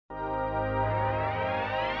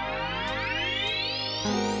Hi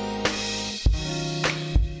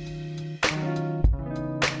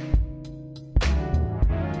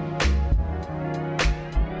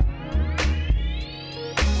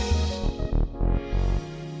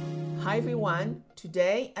everyone,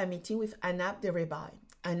 today I'm meeting with Annap Derebail.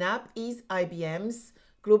 Annap is IBM's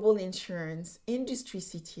Global Insurance Industry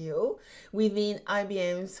CTO within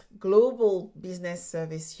IBM's Global Business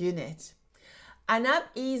Service Unit. Annap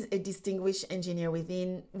is a distinguished engineer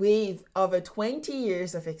with over 20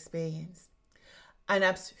 years of experience.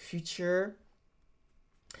 Annap's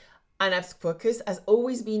focus has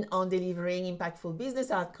always been on delivering impactful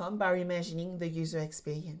business outcomes by reimagining the user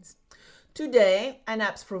experience. Today,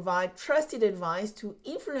 Annap provides trusted advice to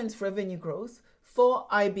influence revenue growth for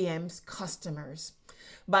IBM's customers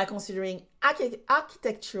by considering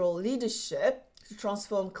architectural leadership to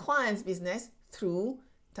transform clients' business through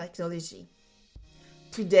technology.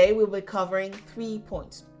 Today, we'll be covering 3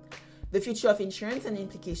 points: the future of insurance and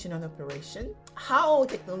implication on operation, how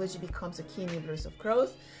technology becomes a key enabler of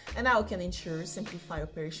growth, and how can insurers simplify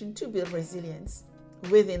operation to build resilience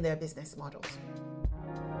within their business models.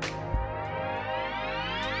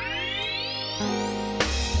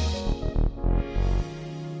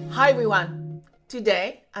 Hi everyone,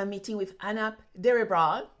 today I'm meeting with Annap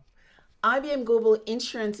Derebail, IBM Global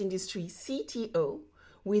Insurance Industry CTO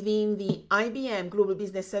within the IBM Global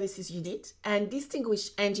Business Services Unit and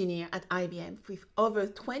distinguished engineer at IBM with over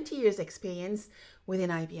 20 years experience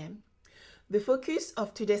within IBM. The focus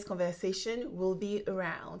of today's conversation will be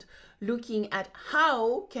around looking at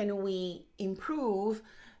how can we improve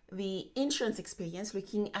the insurance experience,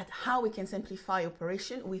 looking at how we can simplify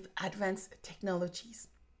operation with advanced technologies.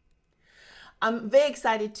 I'm very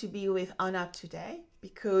excited to be with Annap today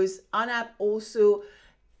because Annap also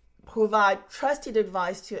provides trusted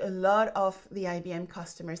advice to a lot of the IBM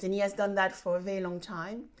customers, and he has done that for a very long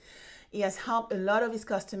time. He has helped a lot of his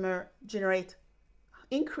customers generate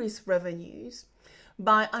increased revenues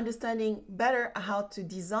by understanding better how to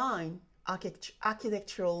design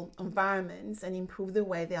architectural environments and improve the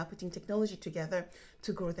way they are putting technology together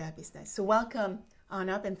to grow their business. So welcome,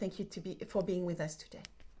 Annap, and thank you for being with us today.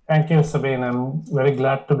 Thank you, Sabine. I'm very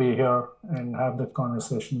glad to be here and have the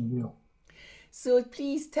conversation with you. So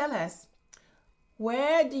please tell us,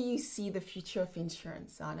 where do you see the future of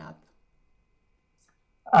insurance, Annap?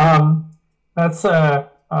 That's an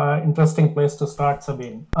interesting place to start,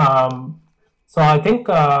 Sabine. So I think,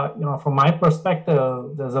 from my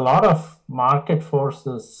perspective, there's a lot of market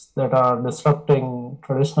forces that are disrupting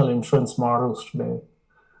traditional insurance models today.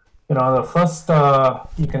 The first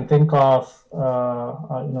you can think of,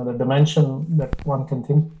 the dimension that one can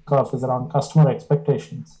think of is around customer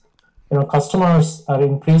expectations. Customers are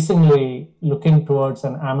increasingly looking towards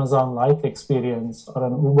an Amazon-like experience or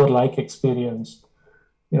an Uber-like experience,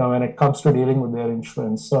 when it comes to dealing with their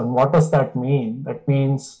insurance. So, and what does that mean? That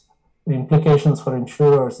means the implications for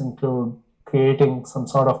insurers include creating some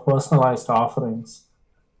sort of personalized offerings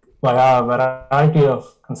via a variety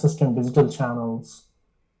of consistent digital channels,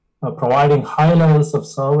 providing high levels of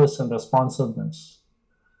service and responsiveness.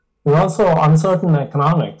 There's also uncertain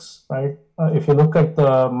economics, right? If you look at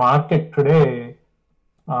the market today,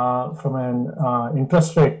 from an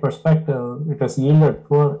interest rate perspective, it has yielded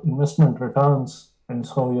poor investment returns. And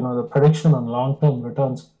so, the prediction on long-term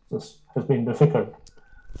returns has been difficult.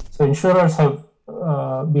 So insurers have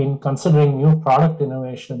been considering new product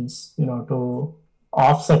innovations, to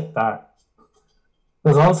offset that.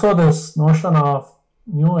 There's also this notion of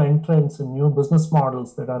new entrants and new business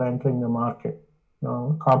models that are entering the market.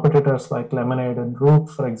 Competitors like Lemonade and Root,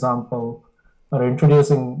 for example, are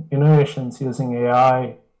introducing innovations using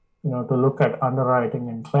AI, to look at underwriting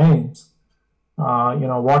and claims.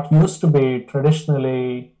 What used to be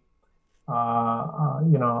traditionally, very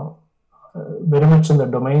much in the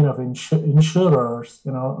domain of insurers,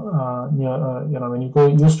 when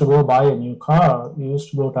you used to go buy a new car, you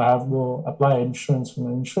used to go apply insurance from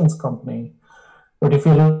an insurance company. But if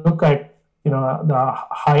you look at, the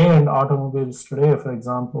high-end automobiles today, for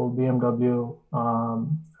example, BMW,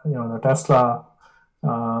 the Tesla,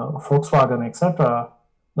 Volkswagen, etc.,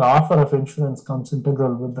 the offer of insurance comes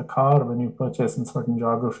integral with the car when you purchase in certain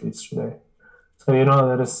geographies today. So,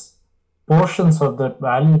 there is portions of that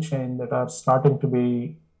value chain that are starting to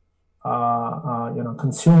be,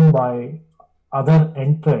 consumed by other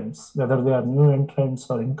entrants, whether they are new entrants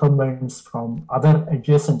or incumbents from other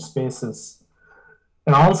adjacent spaces.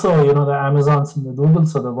 And also, the Amazons and the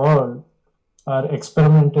Googles of the world are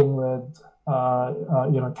experimenting with,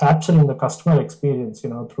 capturing the customer experience,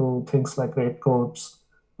 through things like rate codes,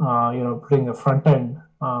 putting a front end.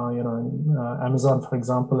 Amazon, for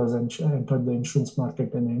example, has entered the insurance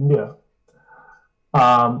market in India.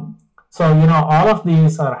 So, all of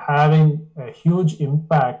these are having a huge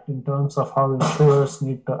impact in terms of how insurers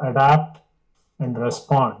need to adapt and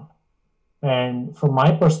respond. And from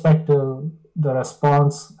my perspective, the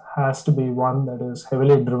response has to be one that is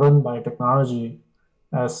heavily driven by technology.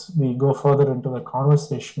 As we go further into the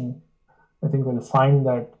conversation, I think we'll find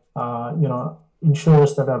that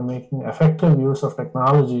insurers that are making effective use of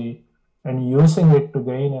technology and using it to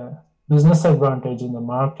gain a business advantage in the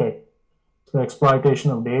market through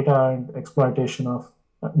exploitation of data and exploitation of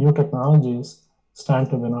new technologies stand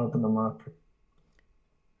to win out in the market.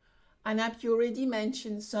 Annap, you already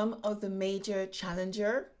mentioned some of the major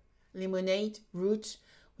challenger, Lemonade, Root.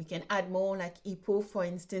 We can add more like Hippo, for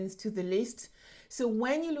instance, to the list. So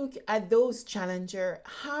when you look at those challenger,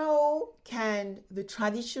 how can the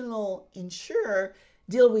traditional insurer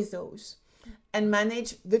deal with those and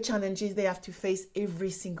manage the challenges they have to face every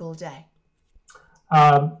single day?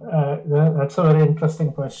 That's a very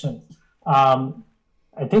interesting question.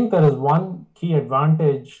 I think there is one key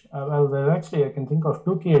advantage. I can think of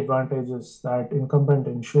two key advantages that incumbent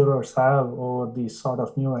insurers have over these sort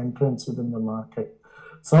of new entrants within the market.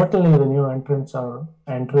 Certainly, the new entrants are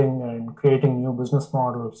entering and creating new business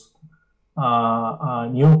models,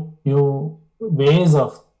 new ways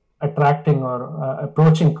of attracting or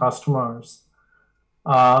approaching customers.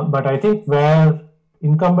 But I think where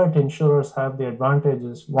incumbent insurers have the advantage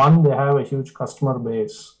is, one, they have a huge customer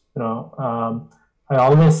base. I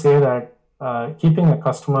always say that keeping a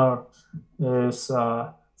customer is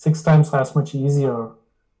 6 times as much easier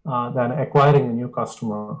than acquiring a new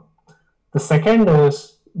customer. The second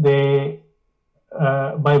is they,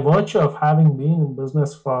 by virtue of having been in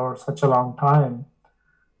business for such a long time,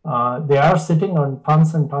 they are sitting on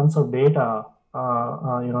tons and tons of data.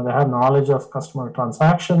 They have knowledge of customer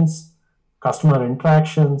transactions, customer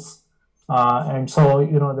interactions, and so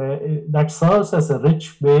that serves as a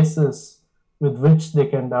rich basis with which they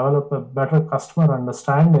can develop a better customer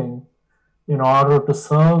understanding in order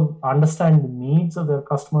to understand the needs of their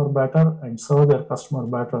customer better and serve their customer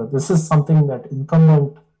better. This is something that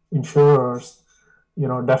incumbent insurers,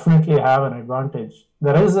 definitely have an advantage.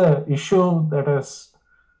 There is an issue that is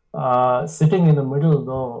sitting in the middle,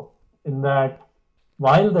 though, in that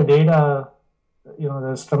while the data,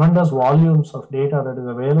 there's tremendous volumes of data that is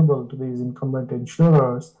available to these incumbent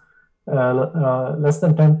insurers, less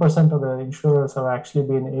than 10% of the insurers have actually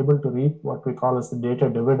been able to reap what we call as the data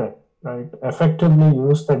dividend, right? Effectively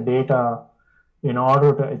use the data in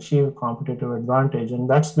order to achieve competitive advantage. And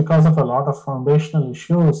that's because of a lot of foundational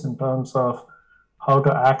issues in terms of how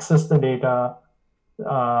to access the data,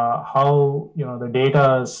 how the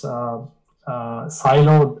data is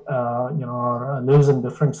siloed, or lives in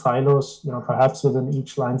different silos, perhaps within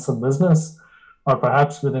each lines of business, or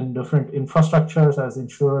perhaps within different infrastructures as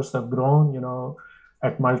insurers have grown,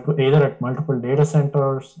 either at multiple data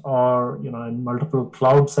centers or in multiple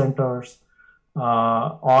cloud centers,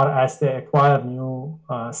 or as they acquire new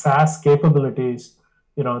SaaS capabilities,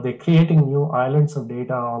 they're creating new islands of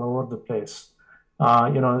data all over the place.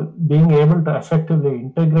 Being able to effectively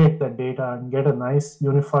integrate that data and get a nice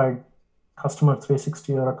unified customer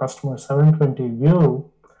 360 or a customer 720 view,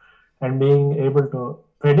 and being able to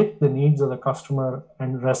predict the needs of the customer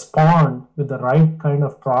and respond with the right kind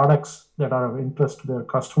of products that are of interest to their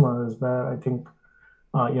customer is where I think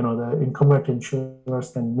the incumbent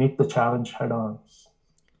insurers can meet the challenge head on.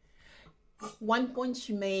 One point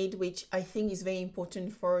you made, which I think is very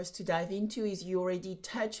important for us to dive into, is you already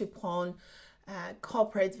touched upon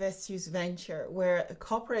corporate versus venture, where a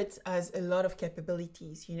corporate has a lot of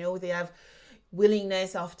capabilities. They have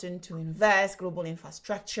willingness often to invest, global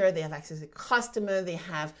infrastructure, they have access to customer, they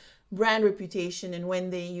have brand reputation. And when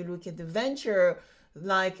you look at the venture,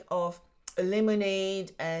 like of a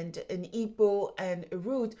Lemonade and an Hippo and a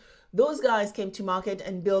Root, those guys came to market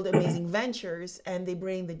and build amazing ventures, and they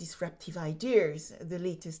bring the disruptive ideas, the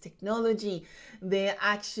latest technology. They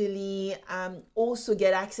actually also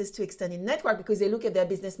get access to extended network because they look at their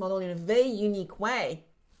business model in a very unique way.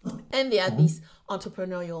 And they have this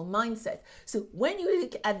entrepreneurial mindset. So when you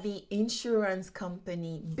look at the insurance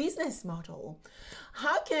company business model,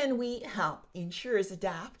 how can we help insurers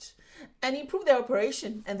adapt and improve their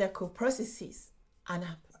operation and their core processes?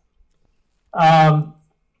 Annap.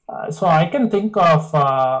 So I can think of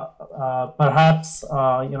perhaps 2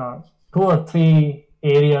 or 3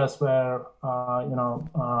 areas where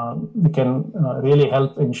we can really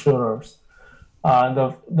help insurers.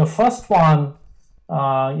 The first one,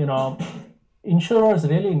 insurers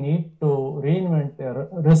really need to reinvent their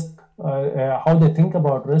risk, how they think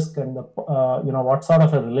about risk, and what sort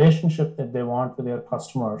of a relationship that they want with their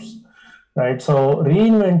customers. right? So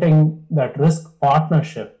reinventing that risk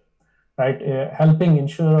partnership, right? Helping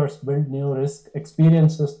insurers build new risk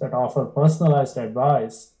experiences that offer personalized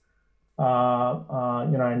advice,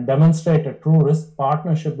 and demonstrate a true risk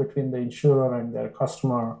partnership between the insurer and their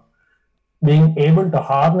customer. Being able to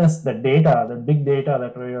harness the data, the big data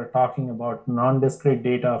that we are talking about, non-discrete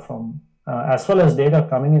data from, as well as data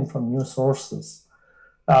coming in from new sources.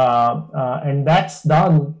 And that's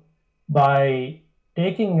done by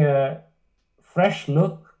taking a fresh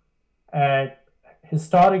look at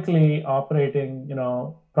historically operating,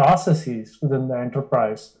 processes within the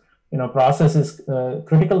enterprise, processes,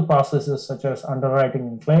 critical processes such as underwriting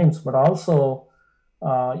and claims, but also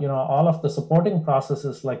all of the supporting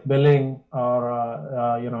processes like billing or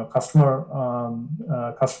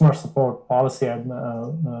customer support, policy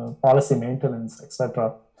maintenance,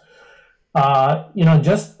 etc.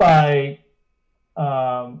 Just by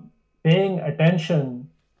paying attention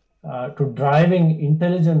to driving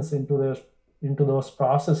intelligence into those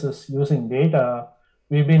processes using data,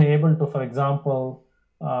 we've been able to, for example,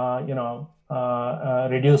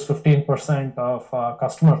 reduce 15% of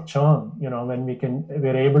customer churn. When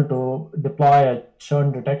we're able to deploy a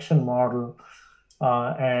churn detection model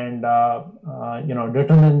and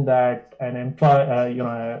determine that an employee,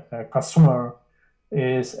 a customer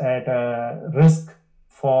is at a risk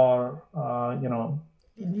for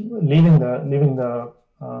leaving the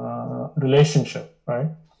relationship, right?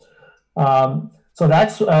 So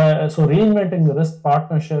that's so reinventing the risk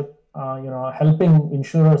partnership, helping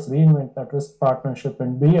insurers reinvent that risk partnership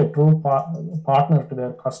and be a true partner to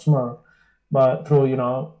their customer, but through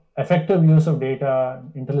effective use of data,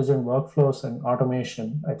 intelligent workflows, and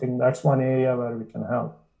automation. I think that's one area where we can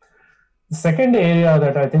help. The second area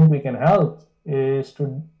that I think we can help is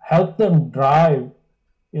to help them drive,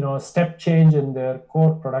 a step change in their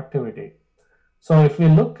core productivity. So if we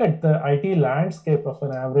look at the IT landscape of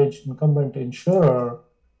an average incumbent insurer,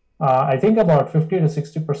 I think about 50 to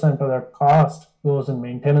 60% of their cost goes in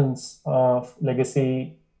maintenance of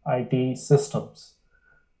legacy IT systems.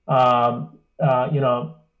 So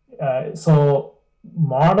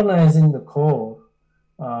modernizing the core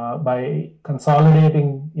by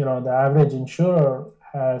consolidating, the average insurer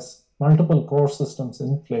has multiple core systems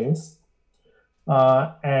in place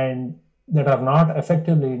and that are not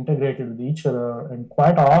effectively integrated with each other. And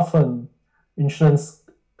quite often, insurance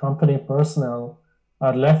company personnel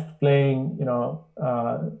are left playing,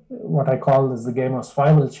 what I call is the game of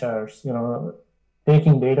swivel chairs,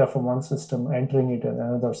 taking data from one system, entering it in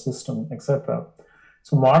another system, etc.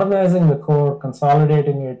 So modernizing the core,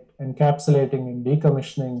 consolidating it, encapsulating and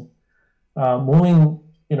decommissioning, moving,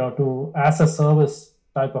 to as a service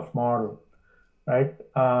type of model, right?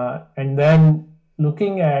 And then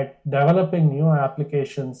looking at developing new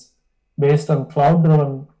applications based on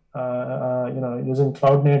cloud-driven, using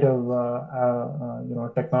cloud-native,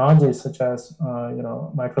 technologies such as,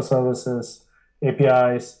 microservices,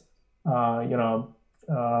 APIs,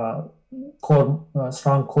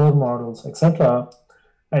 strong core models, etc.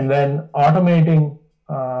 And then automating,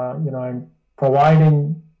 and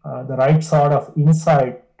providing the right sort of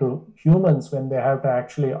insight to humans when they have to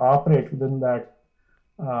actually operate within that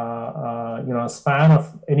span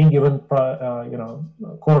of any given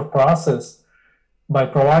core process, by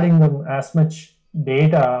providing them as much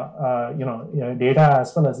data, data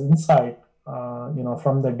as well as insight,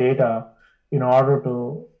 from the data in order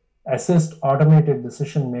to assist automated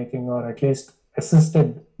decision making or at least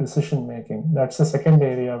assisted decision making. That's the second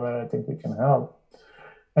area where I think we can help.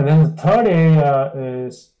 And then the third area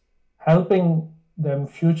is helping them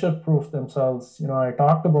future-proof themselves. I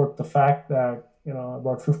talked about the fact that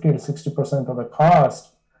about 50 to 60% of the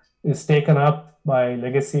cost is taken up by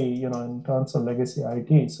legacy, in terms of legacy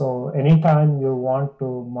IT. So anytime you want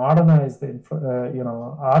to modernize the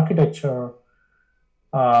architecture,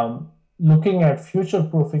 looking at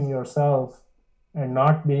future-proofing yourself and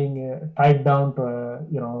not being tied down to a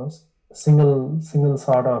single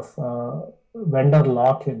sort of vendor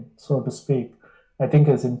lock-in, so to speak, I think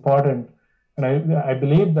is important. And I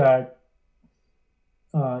believe that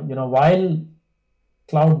while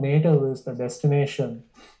cloud native is the destination,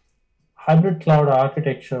 hybrid cloud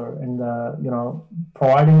architecture and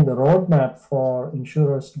providing the roadmap for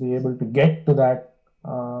insurers to be able to get to that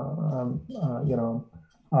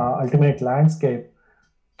ultimate landscape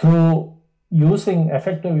through using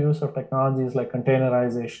effective use of technologies like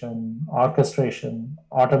containerization, orchestration,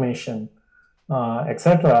 automation,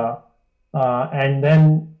 etc., and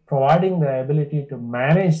then providing the ability to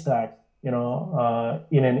manage that in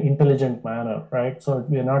an intelligent manner, right? So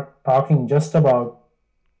we're not talking just about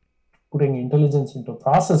putting intelligence into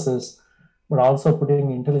processes, but also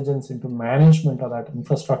putting intelligence into management of that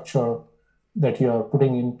infrastructure that you are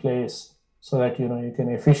putting in place so that you can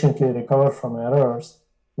efficiently recover from errors.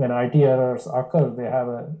 When IT errors occur, they have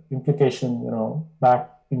an implication back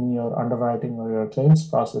in your underwriting or your claims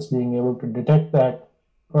process. Being able to detect that,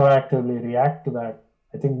 proactively react to that,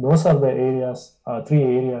 I think those are the areas, 3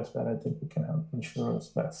 areas where I think we can help insurers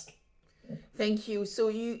best. Thank you. So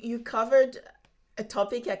you covered a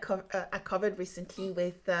topic I covered recently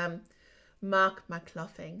with Mark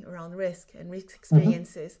McLaughlin around risk and risk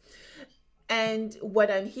experiences. And what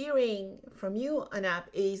I'm hearing from you, Annap,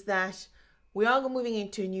 is that we are moving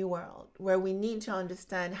into a new world where we need to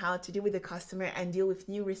understand how to deal with the customer and deal with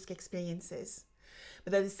new risk experiences.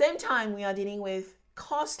 But at the same time, we are dealing with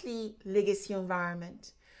costly legacy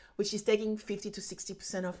environment, which is taking 50 to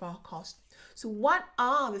 60% of our cost. So what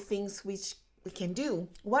are the things which we can do?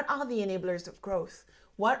 What are the enablers of growth?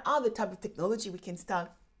 What are the type of technology we can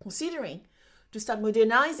start considering to start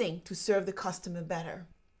modernizing to serve the customer better?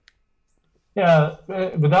 Yeah,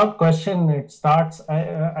 without question, it starts.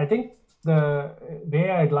 I think the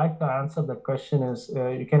way I'd like to answer that question is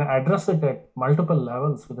you can address it at multiple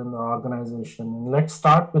levels within the organization. And let's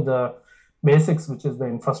start with the basics, which is the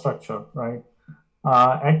infrastructure, right?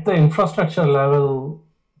 At the infrastructure level,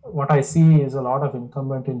 what I see is a lot of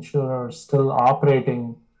incumbent insurers still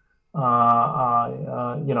operating,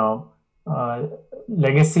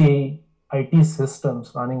 legacy IT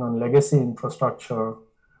systems running on legacy infrastructure.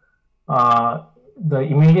 The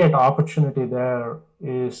immediate opportunity there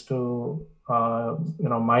is to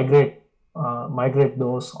migrate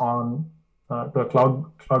those on to a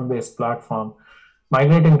cloud-based platform.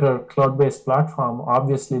 Migrating to a cloud-based platform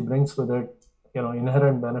obviously brings with it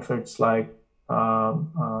inherent benefits like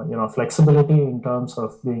flexibility in terms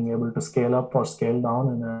of being able to scale up or scale down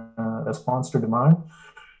in response to demand.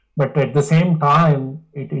 But at the same time,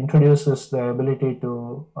 it introduces the ability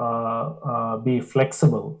to be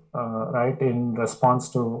flexible, right, in response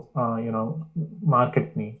to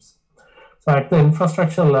market needs. So at the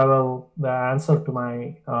infrastructure level, the answer to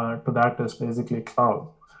that is basically cloud.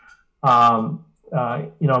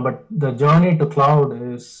 But the journey to cloud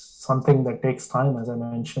is something that takes time, as I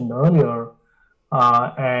mentioned earlier,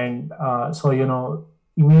 so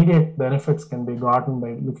immediate benefits can be gotten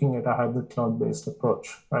by looking at a hybrid cloud-based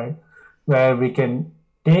approach, right? Where we can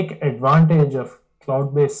take advantage of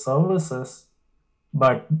cloud-based services,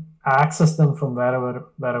 but access them from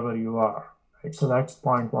wherever you are, right? So that's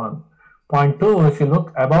point one. Point two, if you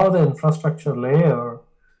look above the infrastructure layer,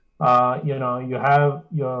 you have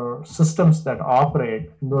your systems that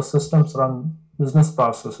operate, and those systems run business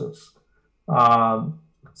processes.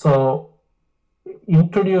 So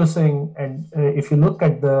introducing, and if you look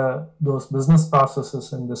at those business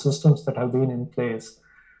processes and the systems that have been in place,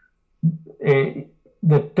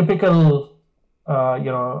 the typical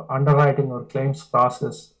underwriting or claims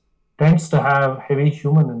process tends to have heavy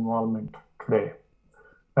human involvement today,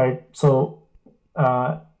 right? So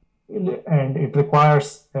and it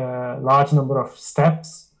requires a large number of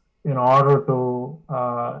steps in order to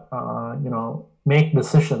make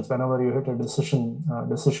decisions whenever you hit a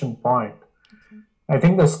decision point. I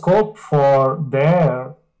think the scope for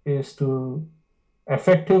there is to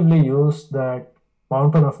effectively use that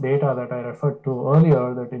mountain of data that I referred to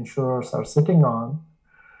earlier that insurers are sitting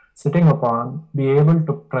upon, be able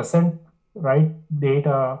to present right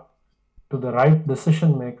data to the right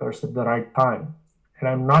decision makers at the right time. And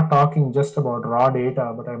I'm not talking just about raw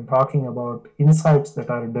data, but I'm talking about insights that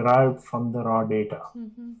are derived from the raw data,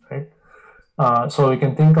 right? So we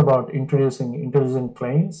can think about introducing intelligent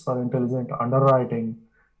claims or intelligent underwriting,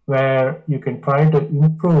 where you can try to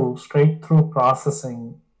improve straight-through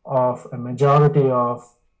processing of a majority of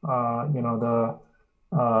the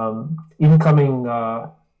incoming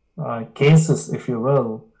cases, if you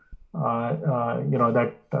will,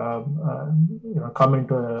 that come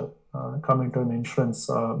into an insurance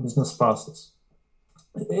business process.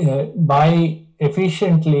 By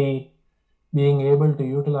efficiently being able to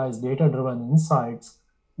utilize data-driven insights,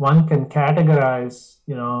 one can categorize,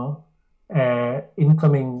 an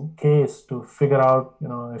incoming case to figure out,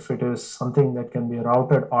 if it is something that can be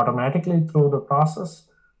routed automatically through the process,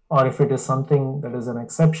 or if it is something that is an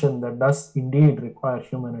exception that does indeed require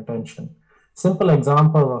human attention. Simple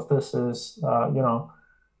example of this is,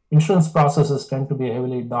 insurance processes tend to be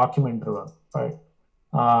heavily document-driven, right?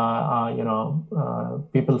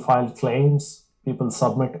 People file claims, people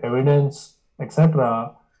submit evidence,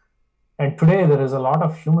 etc. And today there is a lot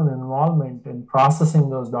of human involvement in processing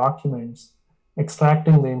those documents,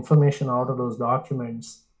 extracting the information out of those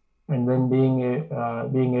documents, and then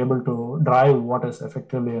being able to drive what is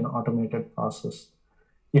effectively an automated process.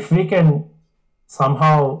 If we can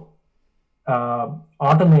somehow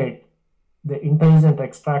automate the intelligent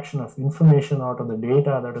extraction of information out of the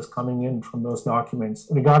data that is coming in from those documents,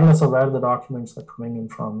 regardless of where the documents are coming in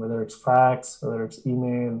from, whether it's fax, whether it's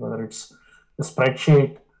email, whether it's a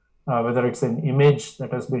spreadsheet, whether it's an image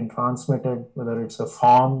that has been transmitted, whether it's a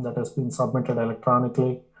form that has been submitted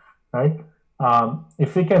electronically, right?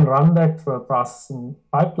 If we can run that through a processing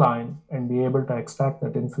pipeline and be able to extract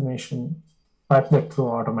that information, pipe that through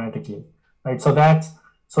automatically, right? So that's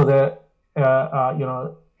the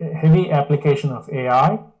heavy application of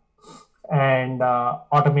AI and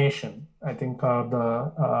automation, I think, are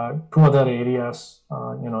the two other areas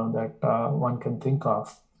that one can think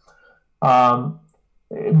of.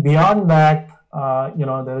 Beyond that,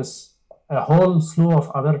 there's a whole slew of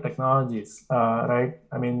other technologies, right?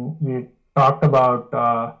 I mean, we talked about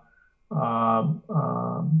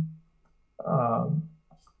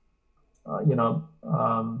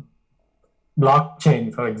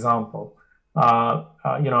blockchain, for example.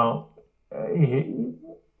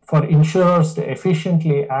 For insurers to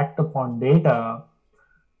efficiently act upon data,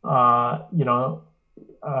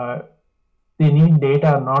 they need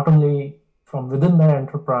data not only from within the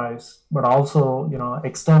enterprise, but also,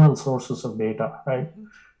 external sources of data, right?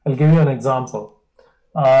 I'll give you an example.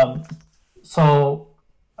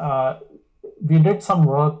 We did some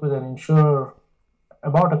work with an insurer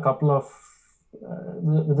about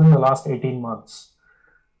within the last 18 months.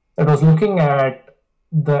 It was looking at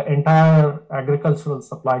the entire agricultural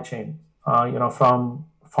supply chain, from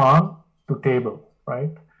farm to table,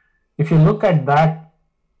 right? If you look at that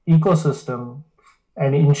ecosystem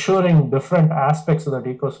and ensuring different aspects of that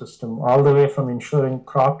ecosystem, all the way from ensuring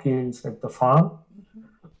crop yields at the farm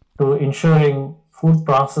to ensuring food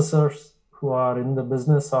processors who are in the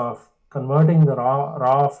business of converting the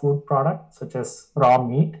raw food product, such as raw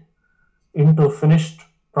meat, into finished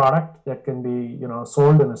product that can be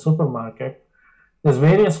sold in a supermarket. There's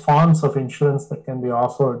various forms of insurance that can be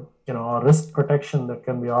offered, or risk protection that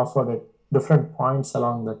can be offered at different points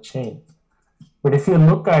along the chain. But if you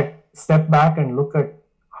step back and look at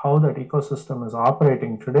how that ecosystem is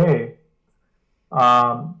operating today,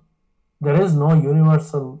 there is no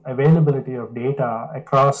universal availability of data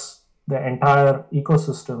across the entire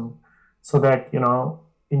ecosystem, so that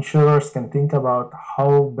insurers can think about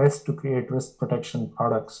how best to create risk protection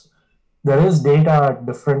products. There is data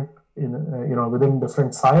within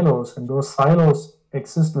different silos, and those silos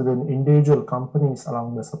exist within individual companies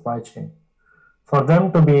along the supply chain. For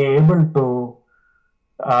them to be able to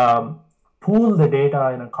pool the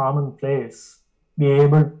data in a common place,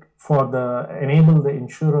 enable the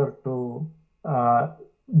insurer to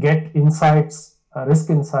get insights, risk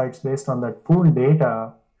insights based on that pooled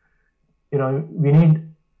data, we need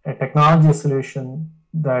a technology solution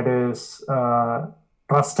that is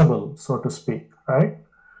trustable, so to speak, right?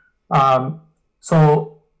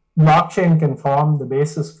 So blockchain can form the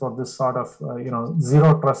basis for this sort of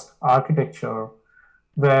zero trust architecture,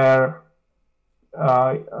 where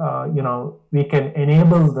we can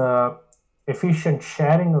enable the efficient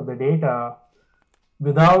sharing of the data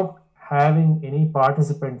without having any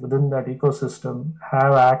participant within that ecosystem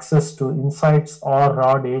have access to insights or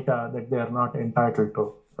raw data that they are not entitled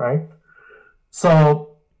to, right?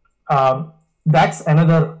 So that's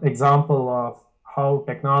another example of how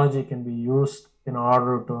technology can be used in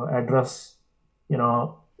order to address,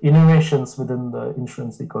 innovations within the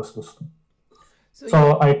insurance ecosystem.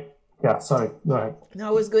 Sorry, go ahead. Now,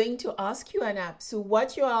 I was going to ask you, Annap, so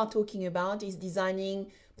what you are talking about is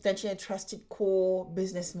designing potentially a trusted core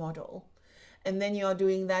business model. And then you are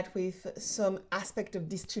doing that with some aspect of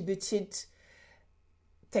distributed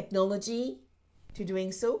technology to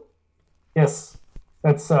doing so? Yes,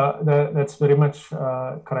 that's very much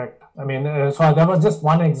correct. I mean, so that was just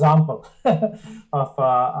one example of,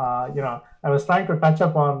 I was trying to touch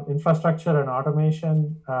upon infrastructure and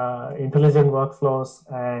automation, intelligent workflows,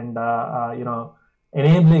 and,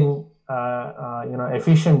 enabling,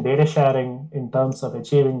 efficient data sharing in terms of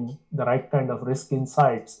achieving the right kind of risk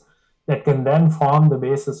insights that can then form the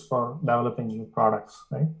basis for developing new products,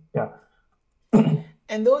 right? Yeah.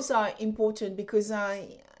 And those are important because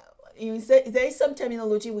there is some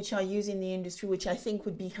terminology which I use in the industry, which I think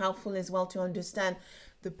would be helpful as well to understand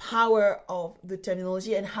the power of the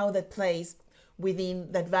terminology and how that plays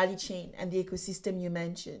within that value chain and the ecosystem you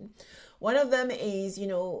mentioned. One of them is,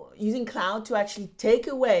 using cloud to actually take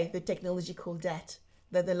away the technological debt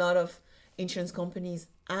that a lot of insurance companies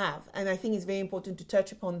have. And I think it's very important to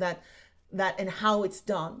touch upon that and how it's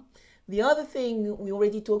done. The other thing we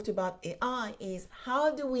already talked about AI is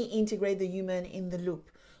how do we integrate the human in the loop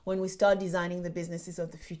when we start designing the businesses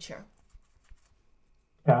of the future?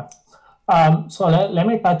 Yeah. So let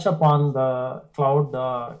me touch upon the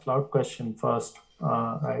cloud question first,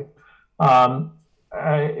 right?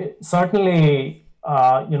 Certainly,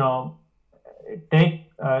 take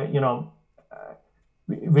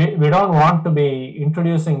we don't want to be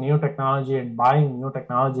introducing new technology and buying new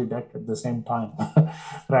technology debt at the same time,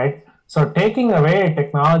 right? So taking away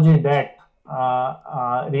technology debt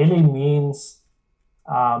really means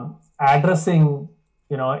addressing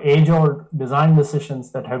age-old design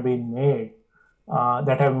decisions that have been made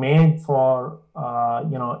for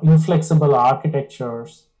inflexible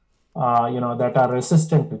architectures that are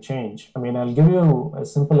resistant to change. I mean, I'll give you a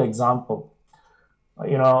simple example.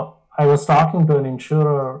 I was talking to an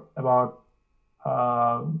insurer about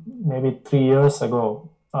maybe 3 years ago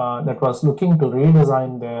that was looking to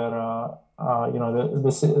redesign their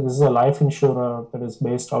this is a life insurer that is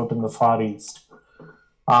based out in the Far East.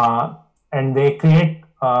 And they create,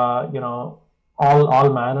 all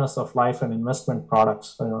manners of life and investment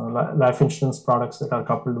products, life insurance products that are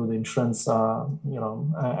coupled with insurance,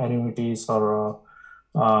 annuities or,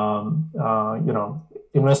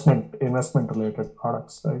 investment related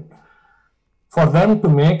products, right? For them to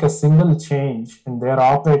make a single change, and they're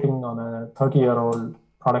operating on a 30-year-old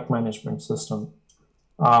product management system.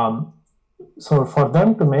 So for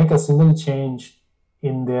them to make a single change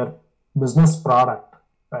in their business product,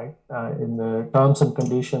 right, in the terms and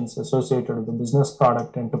conditions associated with the business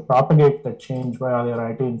product, and to propagate that change via their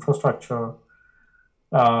IT infrastructure,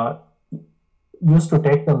 used to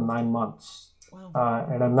take them 9 months. Wow.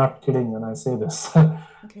 And I'm not kidding when I say this.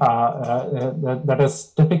 Okay. That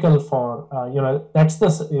is typical for, that's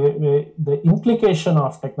the implication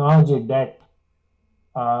of technology debt.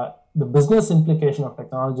 The business implication of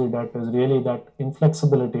technology debt is really that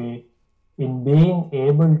inflexibility in being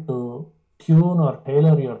able to tune or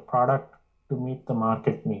tailor your product to meet the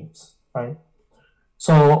market needs, right?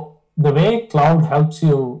 So the way cloud helps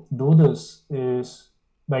you do this is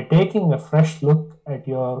by taking a fresh look at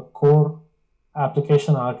your core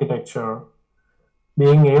application architecture,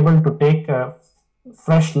 being able to take a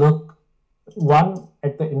fresh look, one,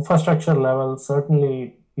 at the infrastructure level,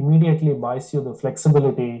 certainly immediately buys you the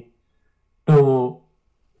flexibility to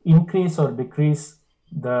increase or decrease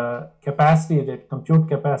the compute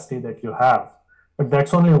capacity that you have. But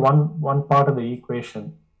that's only one part of the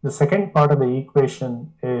equation. The second part of the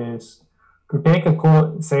equation is to take a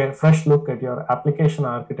fresh look at your application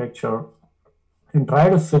architecture and try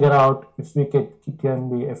to figure out if it can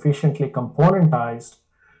be efficiently componentized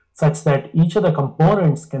such that each of the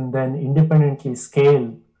components can then independently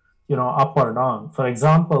scale, up or down. For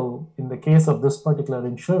example, in the case of this particular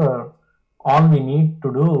insurer, all we need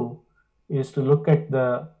to do is to look at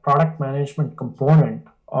the product management component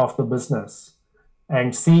of the business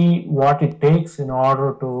and see what it takes in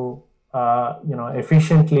order to,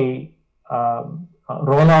 efficiently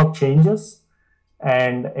roll out changes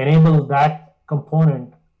and enable that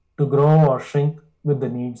component to grow or shrink with the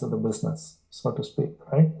needs of the business, so to speak,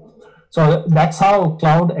 right? So that's how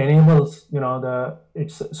cloud enables, the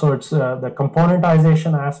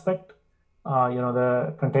componentization aspect.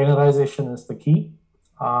 The containerization is the key.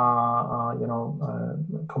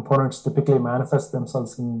 Components typically manifest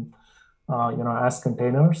themselves in, as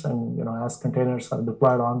containers, and, as containers are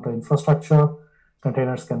deployed onto infrastructure,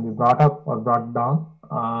 containers can be brought up or brought down,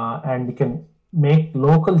 and we can make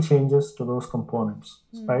local changes to those components,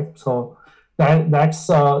 right? So that's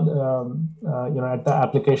at the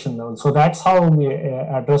application level. So that's how we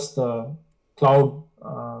address the cloud,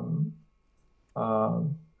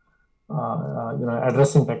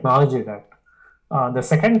 addressing technology debt. The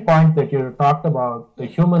second point that you talked about, the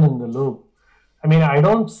human in the loop. I mean, I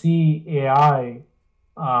don't see AI,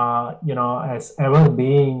 as ever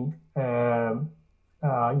being,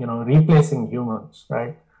 replacing humans,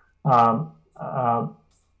 right?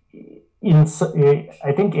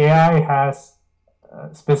 I think AI has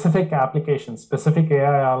specific applications. Specific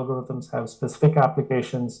AI algorithms have specific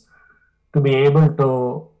applications to be able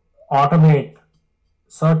to automate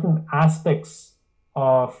certain aspects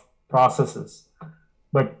of processes.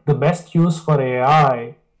 But the best use for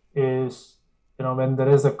AI is, when there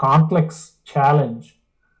is a complex challenge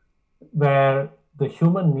where the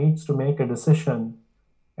human needs to make a decision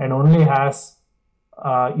and only has,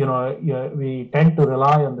 we tend to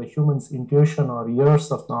rely on the human's intuition or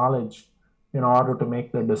years of knowledge in order to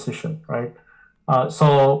make the decision, right?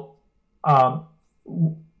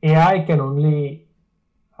 AI can only,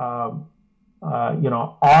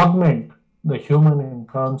 augment the human in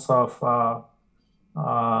terms of,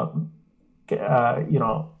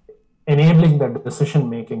 enabling the decision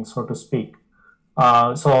making, so to speak.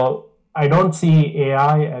 So I don't see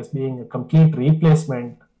AI as being a complete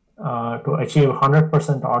replacement to achieve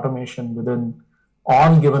 100% automation within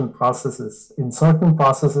all given processes. In certain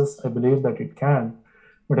processes, I believe that it can,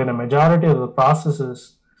 but in a majority of the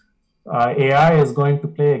processes, AI is going to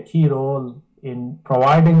play a key role in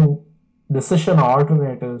providing decision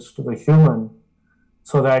alternatives to the human,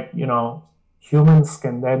 so that humans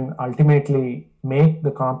can then ultimately make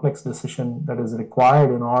the complex decision that is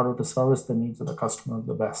required in order to service the needs of the customer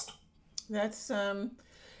the best. That's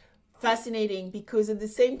fascinating, because at the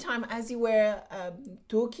same time as you were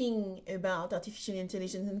talking about artificial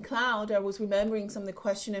intelligence and cloud, I was remembering some of the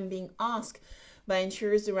questions I'm being asked by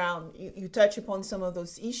insurers around, you touch upon some of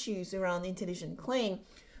those issues around intelligent claim,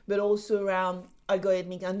 but also around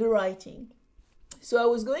algorithmic underwriting. So I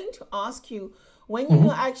was going to ask you, when you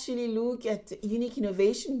actually look at unique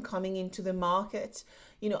innovation coming into the market,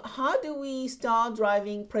 how do we start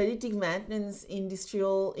driving predictive maintenance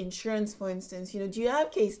industrial insurance, for instance? Do you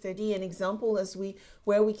have case study and example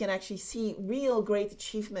where we can actually see real great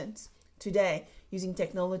achievements today using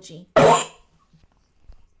technology?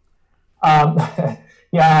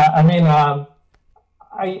 Yeah, I mean,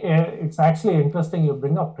 it's actually interesting you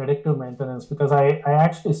bring up predictive maintenance, because I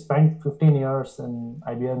actually spent 15 years in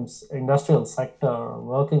IBM's industrial sector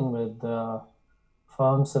working with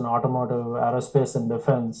firms in automotive, aerospace, and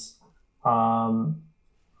defense. Before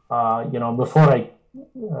I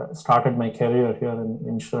started my career here in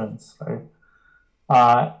insurance, right?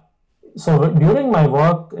 So during my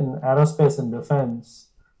work in aerospace and defense,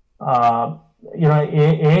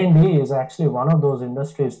 A&D is actually one of those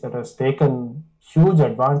industries that has taken huge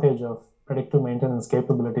advantage of predictive maintenance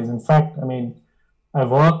capabilities. In fact, I mean, I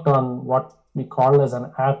worked on what we call as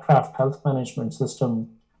an aircraft health management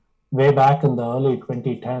system way back in the early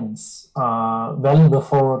 2010s, well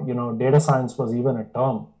before data science was even a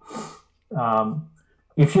term.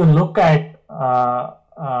 If you look at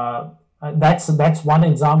that's one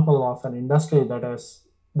example of an industry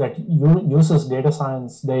that uses data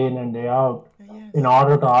science day in and day out in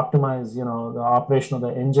order to optimize the operation of the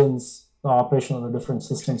engines, the operation of the different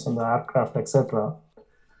systems on the aircraft, etc.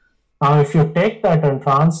 Now, if you take that and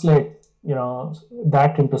translate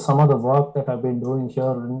that into some of the work that I've been doing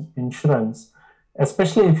here in insurance,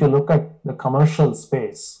 especially if you look at the commercial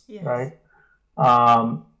space, right?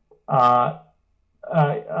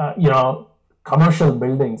 Commercial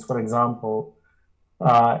buildings, for example,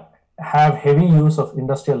 have heavy use of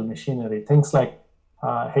industrial machinery, things like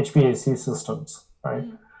HVAC systems, right?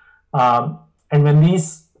 And when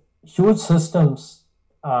these huge systems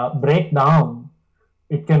break down,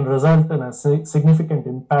 it can result in a significant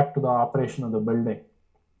impact to the operation of the building,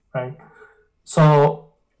 right?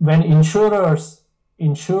 So when insurers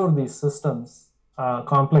insure these systems,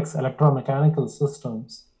 complex electromechanical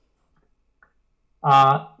systems,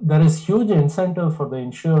 there is huge incentive for the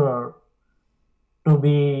insurer to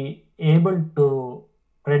be able to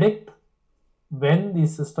predict when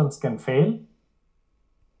these systems can fail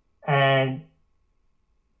and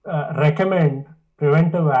recommend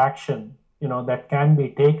preventive action that can be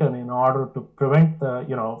taken in order to prevent the,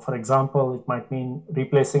 for example, it might mean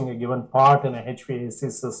replacing a given part in a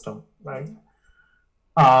HVAC system, right?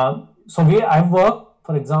 So I've worked,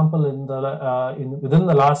 for example, within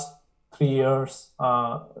the last 3 years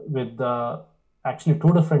with actually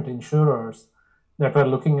 2 different insurers that were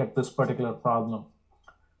looking at this particular problem.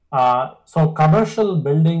 So commercial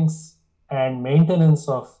buildings and maintenance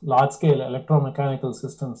of large-scale electromechanical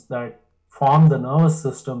systems that form the nervous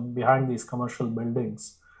system behind these commercial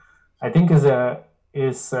buildings, I think is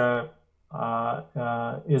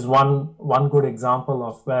one good example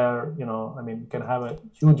of where can have a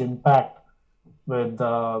huge impact with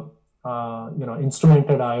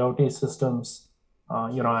instrumented IoT systems,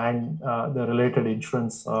 and the related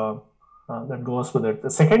insurance that goes with it. The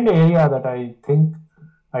second area that I think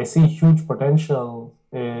I see huge potential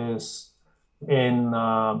is in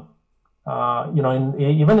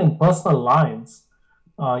even in personal lines.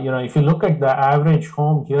 If you look at the average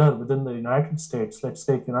home here within the United States, let's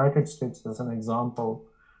take United States as an example,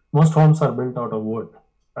 most homes are built out of wood,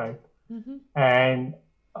 right? And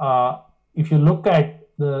if you look at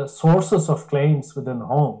the sources of claims within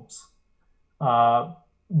homes,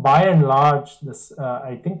 by and large,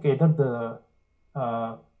 I think either the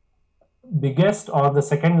biggest or the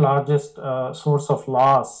second largest source of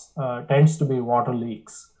loss tends to be water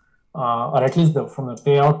leaks. Or at least from the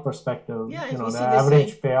payout perspective, the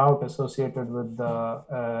average payout associated with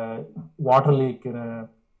the water leak in a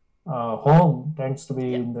home tends to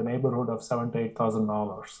be in the neighborhood of $7,000 to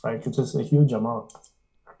 $8,000, right? Which is a huge amount.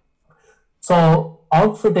 So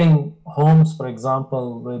outfitting homes, for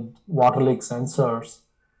example, with water leak sensors,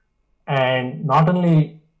 and not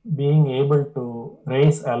only being able to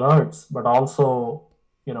raise alerts, but also,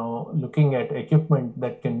 looking at equipment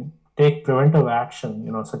that can take preventive action,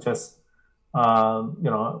 such as,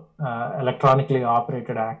 electronically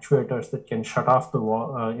operated actuators that can shut off the,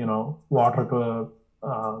 water to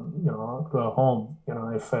to a home,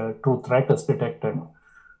 if a true threat is detected.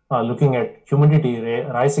 Looking at humidity,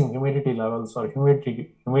 rising humidity levels or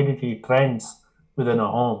humidity trends within a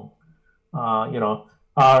home,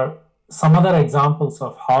 are some other examples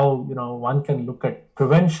of how one can look at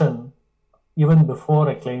prevention even before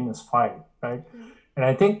a claim is filed, right? And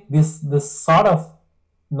I think this sort of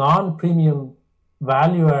non-premium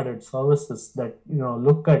value-added services that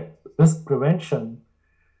look at risk prevention,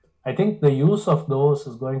 I think the use of those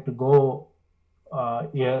is going to go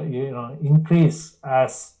increase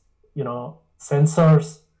as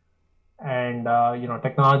sensors and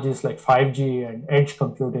technologies like 5G and edge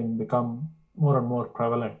computing become more and more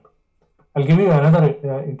prevalent. I'll give you another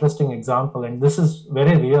interesting example, and this is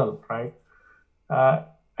very real, right?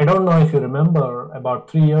 I don't know if you remember, about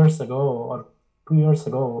 3 years ago or 2 years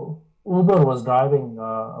ago, Uber was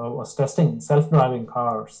testing self-driving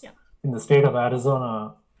cars in the state of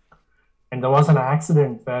Arizona, and there was an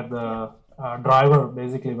accident where the driver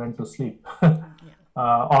basically went to sleep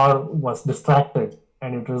or was distracted,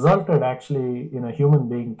 and it resulted actually in a human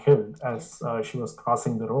being killed as she was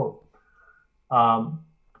crossing the road.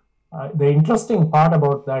 The interesting part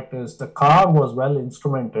about that is the car was well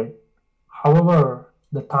instrumented. However,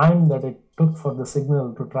 the time that it took for the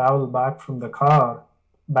signal to travel back from the car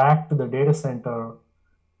back to the data center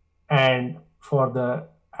and for the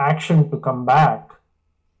action to come back,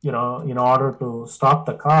 in order to stop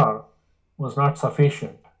the car was not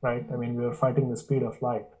sufficient, right? I mean, we were fighting the speed of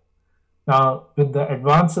light. Now, with the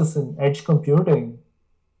advances in edge computing,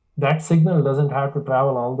 that signal doesn't have to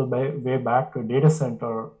travel all the way back to a data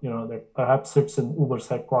center, that perhaps sits in Uber's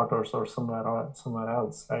headquarters or somewhere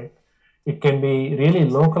else, right? It can be really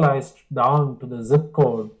localized down to the zip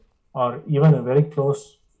code or even a very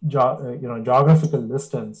close, geographical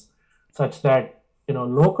distance, such that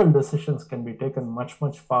local decisions can be taken much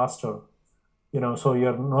faster. So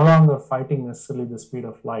you're no longer fighting necessarily the speed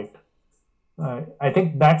of light. I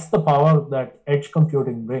think that's the power that edge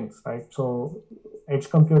computing brings, right? So edge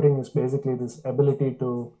computing is basically this ability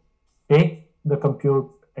to take the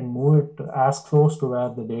compute and move it as close to where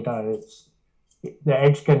the data is. The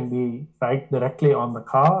edge can be right directly on the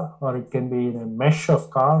car, or it can be in a mesh of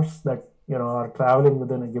cars that are traveling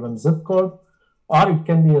within a given zip code, or it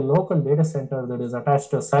can be a local data center that is attached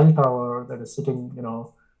to a cell tower that is sitting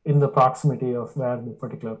in the proximity of where the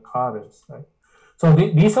particular car is, right? So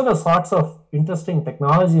these are the sorts of interesting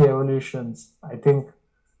technology evolutions, I think,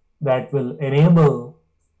 that will enable,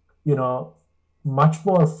 much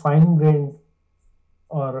more fine-grained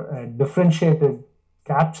or differentiated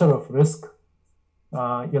capture of risk,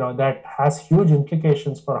 that has huge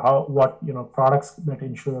implications for what products that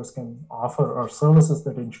insurers can offer or services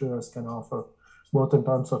that insurers can offer, both in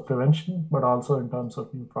terms of prevention, but also in terms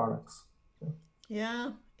of new products.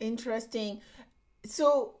 Yeah, interesting.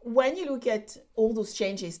 So when you look at all those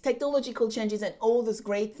changes, technological changes and all those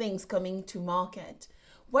great things coming to market,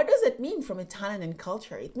 what does it mean from a talent and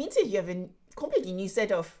culture? It means that you have a completely new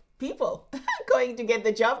set of people going to get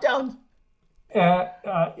the job done.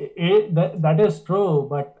 That is true,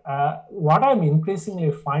 but what I'm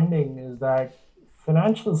increasingly finding is that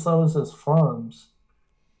financial services firms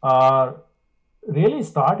are really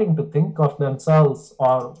starting to think of themselves,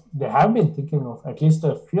 or they have been thinking of, at least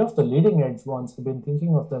a few of the leading edge ones have been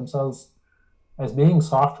thinking of themselves as being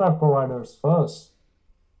software providers first,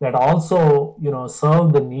 that also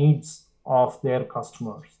serve the needs of their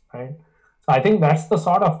customers, right? So I think that's the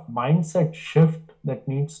sort of mindset shift that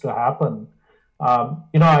needs to happen.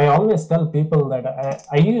 I always tell people that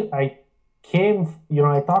I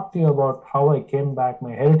talked to you about how I came back,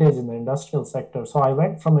 my heritage in the industrial sector. So I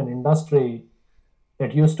went from an industry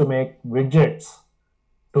that used to make widgets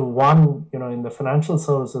to one, in the financial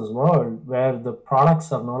services world where the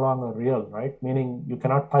products are no longer real, right? Meaning you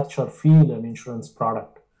cannot touch or feel an insurance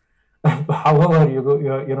product. However,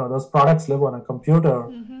 those products live on a computer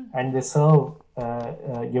and they serve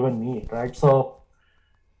a given need, right? So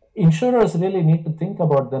insurers really need to think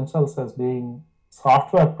about themselves as being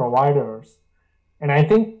software providers. And I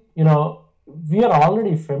think, we are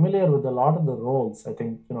already familiar with a lot of the roles. I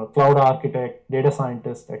think, cloud architect, data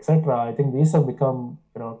scientist, etc. I think these have become,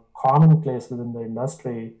 commonplace within the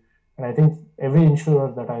industry. And I think every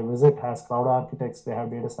insurer that I visit has cloud architects, they have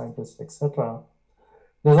data scientists, etc.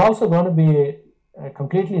 There's also going to be a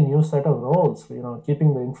completely new set of roles,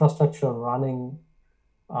 keeping the infrastructure running,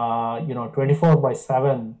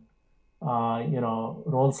 24/7,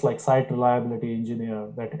 roles like site reliability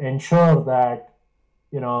engineer that ensure that,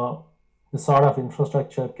 the sort of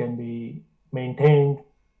infrastructure can be maintained,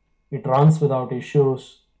 it runs without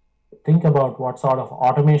issues. Think about what sort of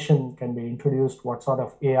automation can be introduced, what sort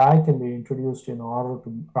of AI can be introduced in order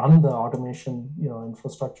to run the automation,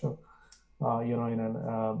 infrastructure, in an,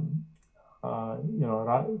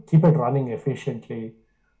 keep it running efficiently.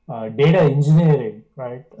 Data engineering,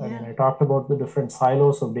 right? I mean, I talked about the different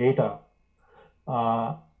silos of data.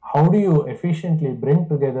 How do you efficiently bring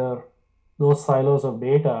together those silos of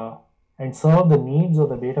data and serve the needs of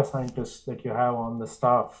the data scientists that you have on the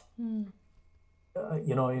staff?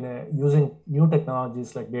 Using new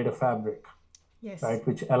technologies like data fabric, right,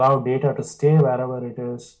 which allow data to stay wherever it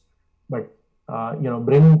is, but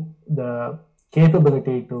bring the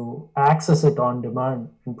capability to access it on demand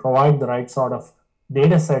and provide the right sort of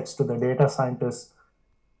data sets to the data scientists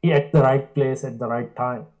at the right place at the right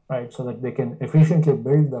time, right, so that they can efficiently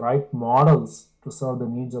build the right models to serve the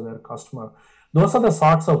needs of their customer. Those are the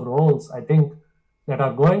sorts of roles, I think, that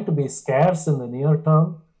are going to be scarce in the near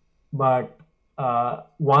term, but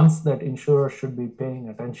ones that insurers should be paying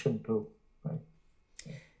attention to. Right?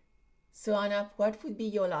 So Annap, what would be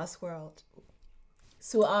your last word?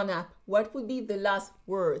 So Annap, what would be the last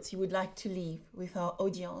words you would like to leave with our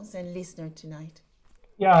audience and listener tonight?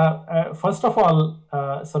 Yeah, first of all,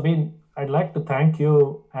 Sabine, I'd like to thank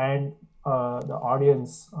you and the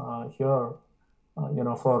audience here,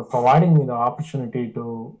 for providing me the opportunity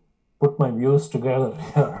to put my views together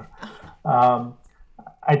here.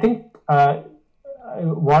 I think what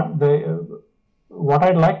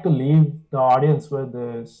I'd like to leave the audience with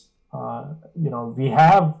is, we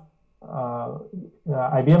have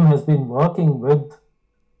IBM has been working with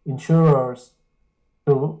insurers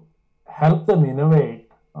to help them innovate,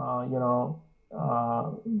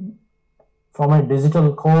 from a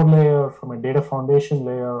digital core layer, from a data foundation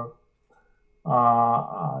layer,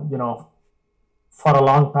 for a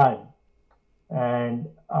long time. And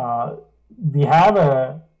we have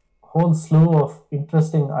a whole slew of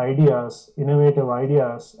interesting ideas, innovative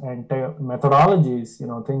ideas and methodologies,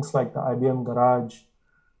 things like the IBM Garage,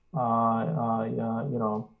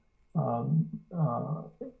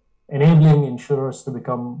 enabling insurers to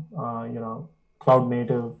become, cloud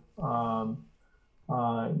native,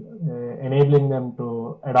 enabling them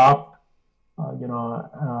to adopt,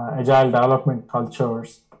 agile development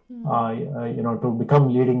cultures, to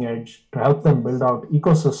become leading edge, to help them build out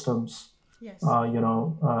ecosystems,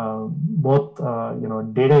 both,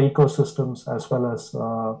 data ecosystems as well as,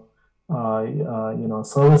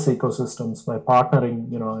 service ecosystems by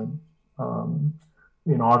partnering,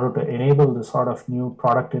 in order to enable this sort of new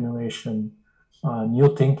product innovation,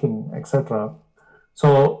 new thinking, etc.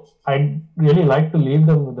 So I'd really like to leave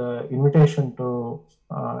them with the invitation to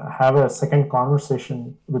have a second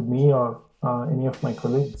conversation with me or any of my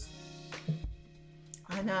colleagues.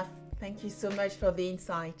 Annap, thank you so much for the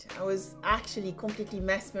insight. I was actually completely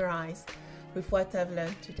mesmerized with what I've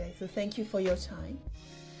learned today. So thank you for your time.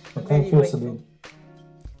 Thank you, Sabine.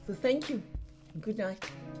 So thank you. Good night.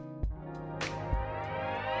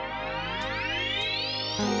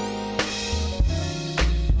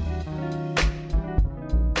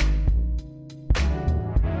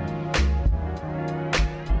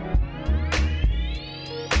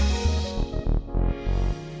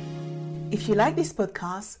 If you like this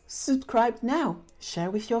podcast, subscribe now, share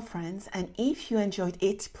with your friends, and if you enjoyed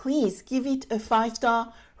it, please give it a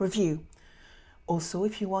 5-star review. Also,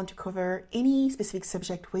 if you want to cover any specific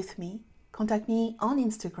subject with me, contact me on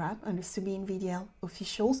Instagram under Sabine VDL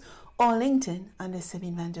Officials or LinkedIn under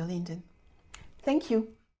Sabine van der Linden. Thank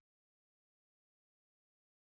you.